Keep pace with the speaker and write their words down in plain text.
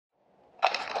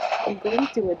I'm going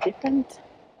to a different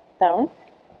town,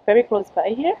 very close by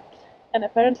here, and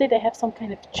apparently they have some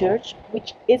kind of church,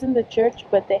 which isn't a church,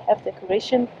 but they have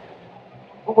decoration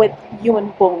with human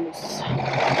bones.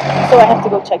 So I have to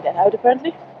go check that out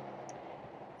apparently.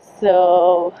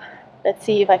 So let's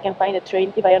see if I can find a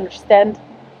train, if I understand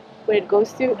where it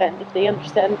goes to, and if they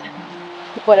understand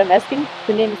what I'm asking.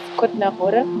 The name is Kutná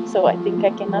Hora, so I think I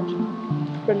cannot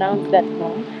pronounce that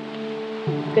wrong.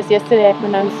 Because yesterday I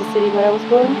pronounced the city where I was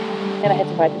going, and I had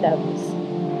to write it down because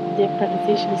the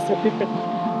pronunciation is so different.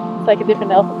 It's like a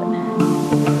different alphabet.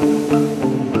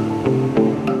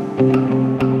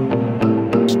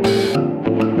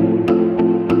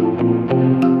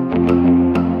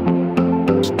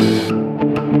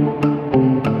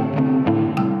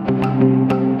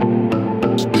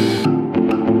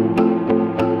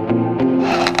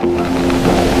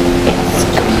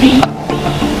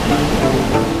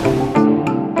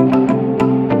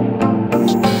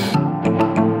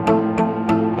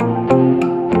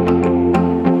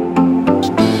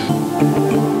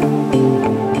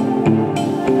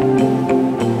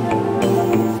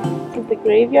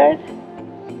 Graveyard,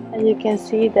 and you can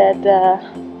see that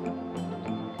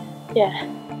yeah,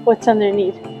 what's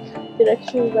underneath. They're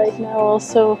actually right now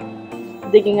also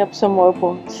digging up some more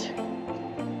bones.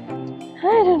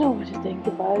 I don't know what to think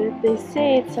about it. They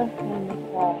say it's some kind of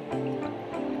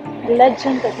a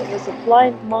legend that there was a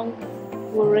blind monk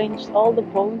who arranged all the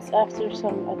bones after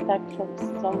some attack from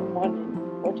someone in the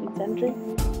 14th century,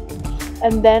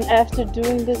 and then after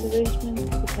doing this arrangement he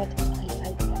got his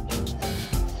eyesight back.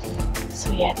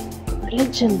 So yeah,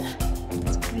 religion,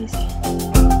 it's crazy.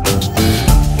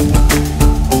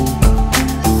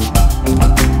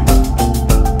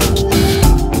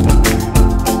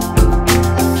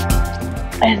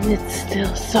 And it's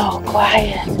still so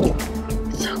quiet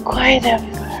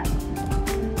everywhere.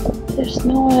 There's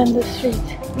no one on the street.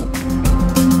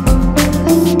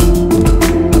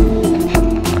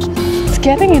 It's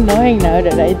getting annoying now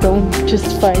that I don't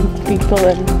just find people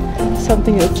and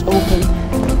something that's open.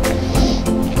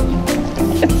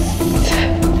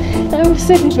 I'm a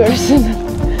city person.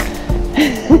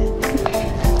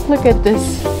 Look at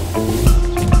this.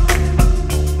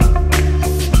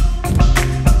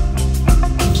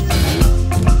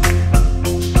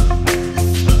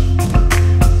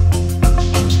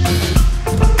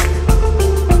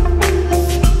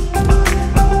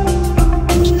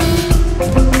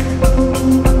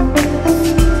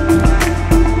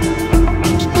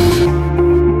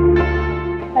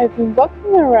 I've been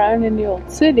walking around in the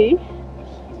old city.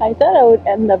 I thought I would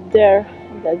end up there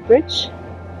on that bridge,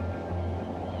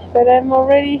 but I'm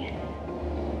already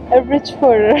a bridge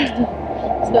further,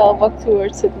 so I'll walk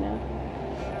towards it now.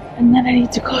 And then I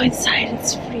need to go inside,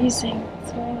 it's freezing,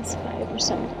 it's -5 or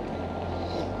something.